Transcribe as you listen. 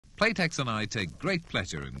Playtex and I take great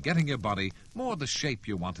pleasure in getting your body more the shape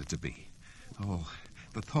you want it to be. Oh,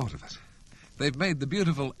 the thought of it. They've made the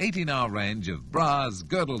beautiful 18-hour range of bras,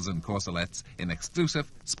 girdles and corselettes in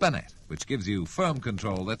exclusive Spinette, which gives you firm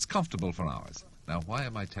control that's comfortable for hours. Now, why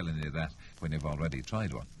am I telling you that when you've already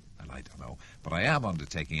tried one? Well, I don't know, but I am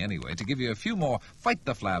undertaking anyway to give you a few more Fight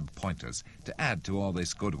the Flab pointers to add to all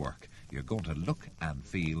this good work. You're going to look and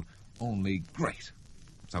feel only great.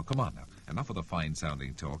 So come on now, enough of the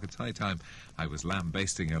fine-sounding talk. It's high time I was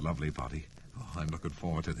lambasting your lovely body. Oh, I'm looking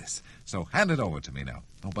forward to this. So hand it over to me now.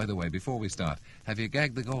 Oh, by the way, before we start, have you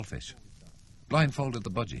gagged the goldfish? Blindfolded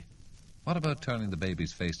the budgie? What about turning the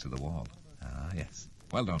baby's face to the wall? Ah, yes.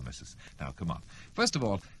 Well done, missus. Now, come on. First of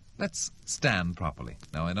all, let's stand properly.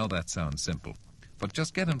 Now, I know that sounds simple, but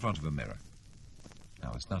just get in front of a mirror.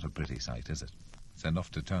 Now, it's not a pretty sight, is it? It's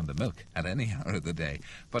enough to turn the milk at any hour of the day.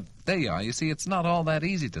 But there you are. You see, it's not all that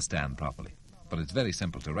easy to stand properly. But it's very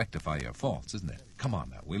simple to rectify your faults, isn't it? Come on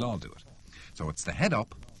now, we'll all do it. So it's the head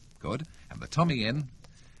up, good, and the tummy in,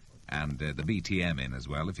 and the BTM in as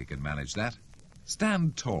well, if you can manage that.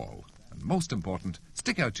 Stand tall, and most important,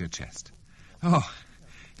 stick out your chest. Oh,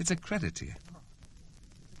 it's a credit to you.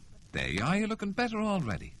 There you are, you're looking better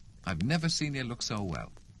already. I've never seen you look so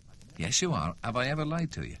well. Yes, you are. Have I ever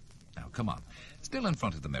lied to you? Now, come on. Still in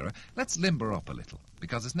front of the mirror, let's limber up a little,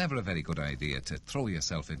 because it's never a very good idea to throw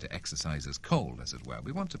yourself into exercises cold, as it were.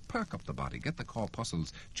 We want to perk up the body, get the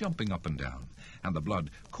corpuscles jumping up and down, and the blood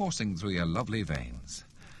coursing through your lovely veins.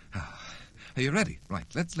 Are you ready? Right,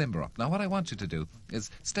 let's limber up. Now, what I want you to do is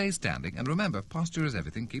stay standing, and remember, posture is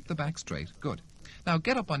everything. Keep the back straight. Good. Now,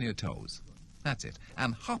 get up on your toes. That's it.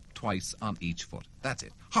 And hop twice on each foot. That's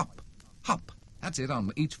it. Hop, hop. That's it,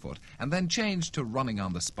 on each foot, and then change to running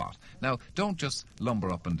on the spot. Now, don't just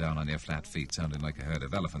lumber up and down on your flat feet, sounding like a herd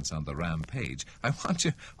of elephants on the rampage. I want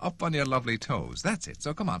you up on your lovely toes. That's it.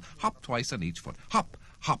 So come on, hop twice on each foot. Hop,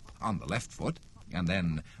 hop on the left foot, and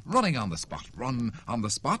then running on the spot. Run on the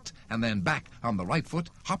spot, and then back on the right foot.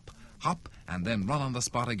 Hop, hop, and then run on the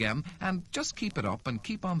spot again. And just keep it up and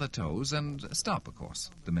keep on the toes, and stop, of course,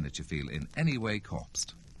 the minute you feel in any way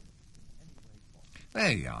corpsed.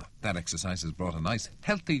 There you are. That exercise has brought a nice,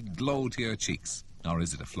 healthy glow to your cheeks. Or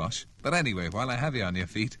is it a flush? But anyway, while I have you on your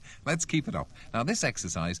feet, let's keep it up. Now, this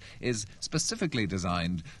exercise is specifically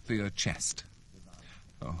designed for your chest.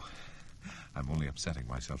 Oh, I'm only upsetting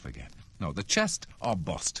myself again. No, the chest or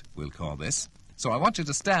bust, we'll call this. So I want you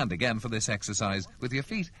to stand again for this exercise with your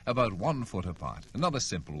feet about 1 foot apart. Another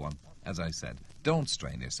simple one. As I said, don't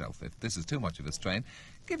strain yourself. If this is too much of a strain,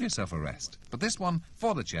 give yourself a rest. But this one,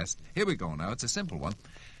 for the chest, here we go now, it's a simple one.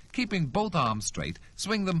 Keeping both arms straight,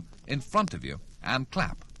 swing them in front of you and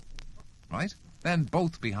clap. Right? Then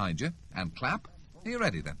both behind you and clap. Are you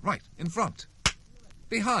ready then? Right, in front.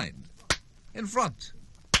 Behind. In front.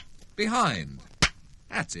 Behind.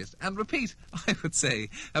 That's it. And repeat, I would say,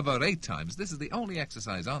 about 8 times. This is the only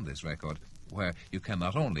exercise on this record where you can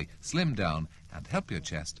not only slim down and help your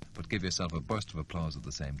chest, but give yourself a burst of applause at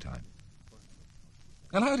the same time.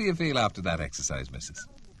 And how do you feel after that exercise, missus?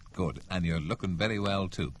 Good, and you're looking very well,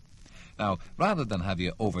 too. Now, rather than have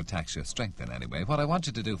you overtax your strength in any way, what I want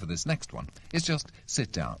you to do for this next one is just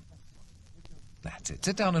sit down. That's it.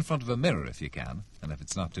 Sit down in front of a mirror if you can, and if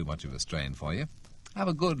it's not too much of a strain for you, have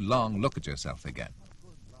a good long look at yourself again.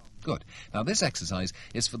 Good. Now, this exercise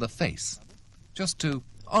is for the face, just to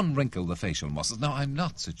unwrinkle the facial muscles. Now, I'm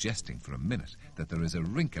not suggesting for a minute that there is a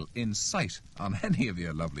wrinkle in sight on any of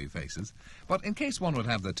your lovely faces, but in case one would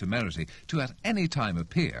have the temerity to at any time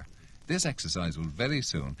appear, this exercise will very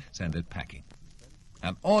soon send it packing.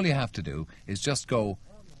 And all you have to do is just go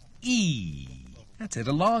E. That's it,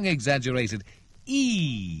 a long, exaggerated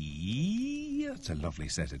E. That's a lovely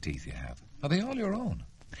set of teeth you have. Are they all your own?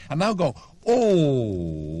 And now go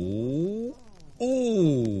O.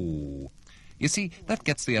 O. You see, that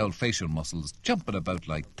gets the old facial muscles jumping about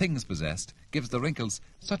like things possessed, gives the wrinkles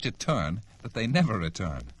such a turn that they never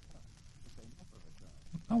return.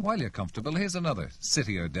 Now, while you're comfortable, here's another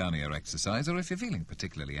sit-ear, down-ear exercise, or if you're feeling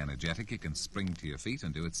particularly energetic, you can spring to your feet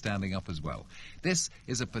and do it standing up as well. This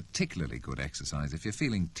is a particularly good exercise if you're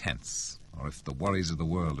feeling tense, or if the worries of the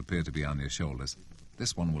world appear to be on your shoulders.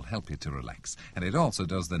 This one will help you to relax, and it also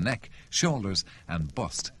does the neck, shoulders, and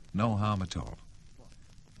bust no harm at all.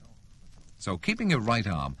 So, keeping your right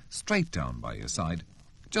arm straight down by your side,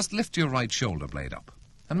 just lift your right shoulder blade up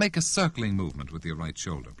and make a circling movement with your right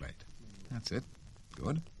shoulder blade. That's it.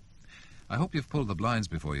 Good. I hope you've pulled the blinds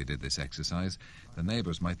before you did this exercise. The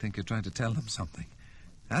neighbours might think you're trying to tell them something.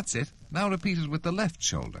 That's it. Now repeat it with the left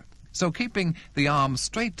shoulder. So, keeping the arm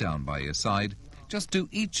straight down by your side, just do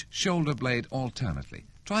each shoulder blade alternately.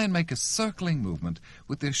 try and make a circling movement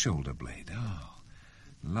with your shoulder blade. Oh,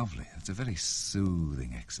 lovely. It's a very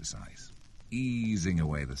soothing exercise, easing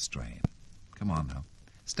away the strain. Come on now.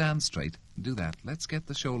 Stand straight and do that. Let's get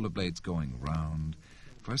the shoulder blades going round.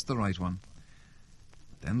 First the right one,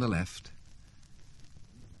 then the left.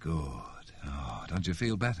 Good. Oh, don't you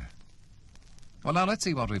feel better? Well, now let's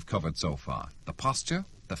see what we've covered so far. The posture,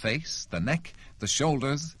 the face, the neck, the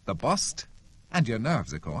shoulders, the bust, and your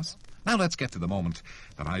nerves, of course. Now let's get to the moment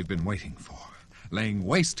that I've been waiting for. Laying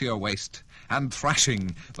waist to your waist and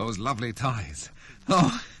thrashing those lovely thighs.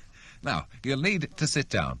 Oh, now, you'll need to sit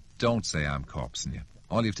down. Don't say I'm corpsing you.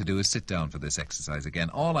 All you have to do is sit down for this exercise again.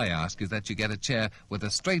 All I ask is that you get a chair with a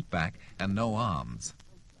straight back and no arms.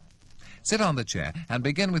 Sit on the chair and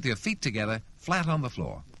begin with your feet together, flat on the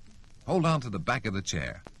floor. Hold on to the back of the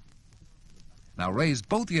chair. Now raise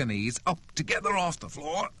both your knees up together off the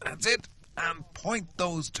floor. That's it. And point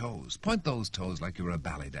those toes. Point those toes like you're a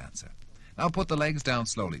ballet dancer. Now put the legs down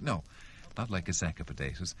slowly. No, not like a sack of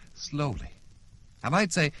potatoes. Slowly. And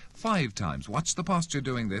I'd say 5 times. Watch the posture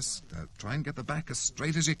doing this. Try and get the back as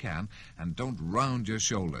straight as you can, and don't round your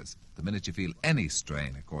shoulders. The minute you feel any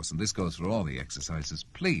strain, of course, and this goes for all the exercises,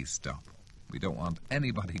 please stop. We don't want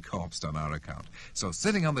anybody corpsed on our account. So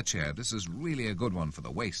sitting on the chair, this is really a good one for the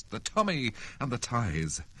waist, the tummy, and the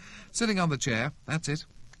thighs. Sitting on the chair, that's it.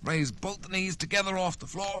 Raise both knees together off the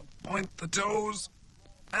floor, point the toes,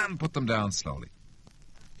 and put them down slowly.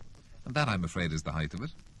 And that, I'm afraid, is the height of it.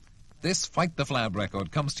 This Fight the Flab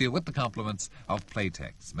record comes to you with the compliments of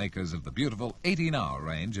Playtex, makers of the beautiful 18-hour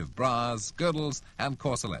range of bras, girdles, and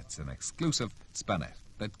corselettes, an exclusive spanette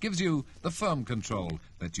that gives you the firm control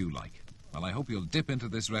that you like. Well, I hope you'll dip into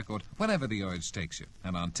this record whenever the urge takes you.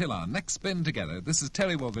 And until our next spin together, this is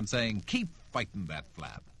Terry Wogan saying, keep fighting that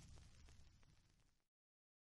flab.